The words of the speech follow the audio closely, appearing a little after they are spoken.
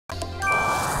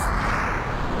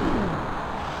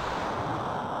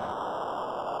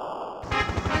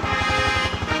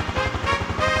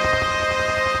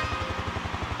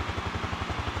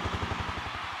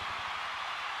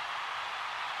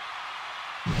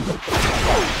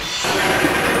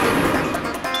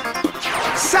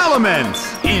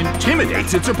Salamence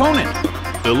intimidates its opponent.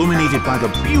 Illuminated by the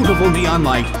beautiful neon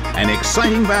light, an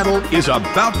exciting battle is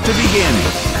about to begin.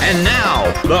 And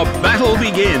now, the battle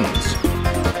begins.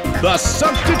 The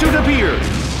substitute appears.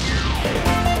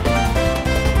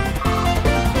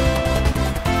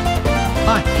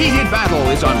 A heated battle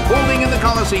is unfolding in the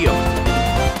Colosseum.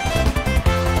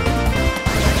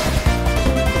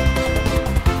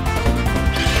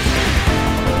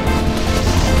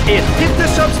 It hit the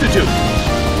substitute.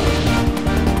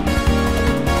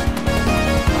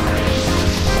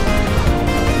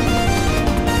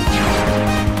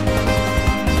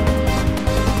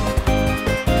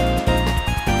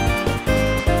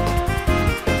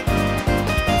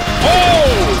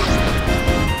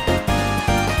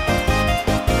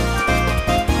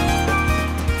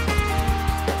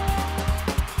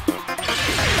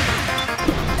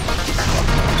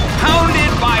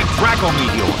 Draco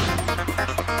Meteor.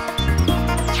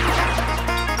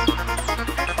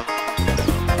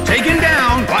 Taken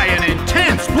down by an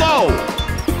intense blow.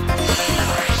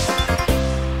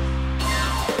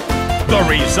 The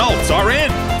results are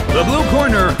in. The blue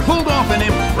corner pulled off an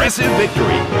impressive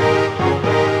victory.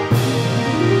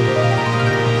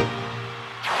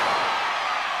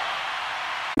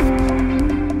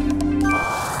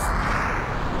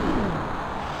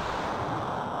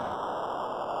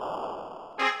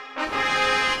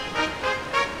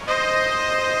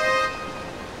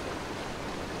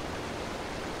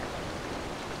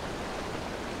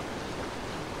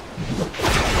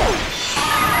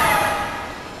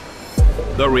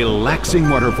 The relaxing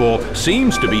waterfall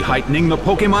seems to be heightening the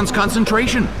Pokémon's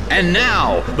concentration. And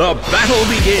now, the battle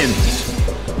begins.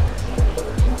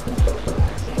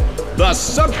 The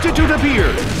substitute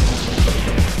appears.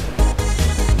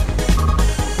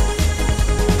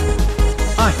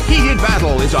 A heated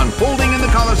battle is unfolding in the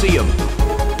Colosseum.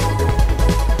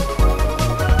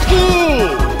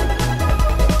 Ooh!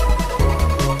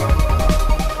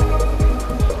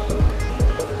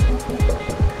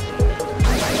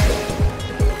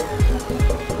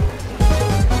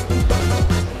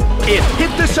 It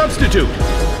hit the substitute.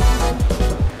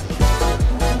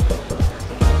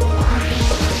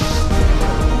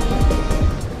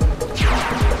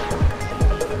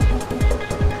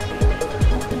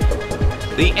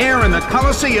 The air in the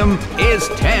Colosseum is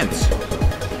tense.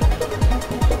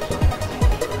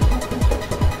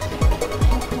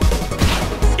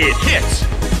 It hits.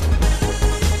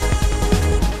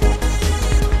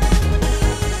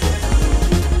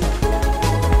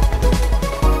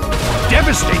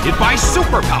 Devastated by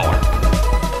Superpower.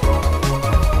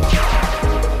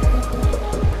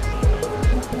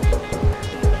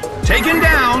 Taken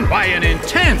down by an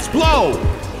intense blow.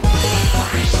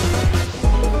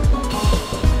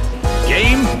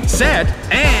 Game, set,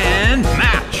 and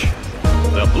match.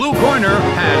 The blue corner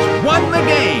has won the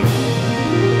game.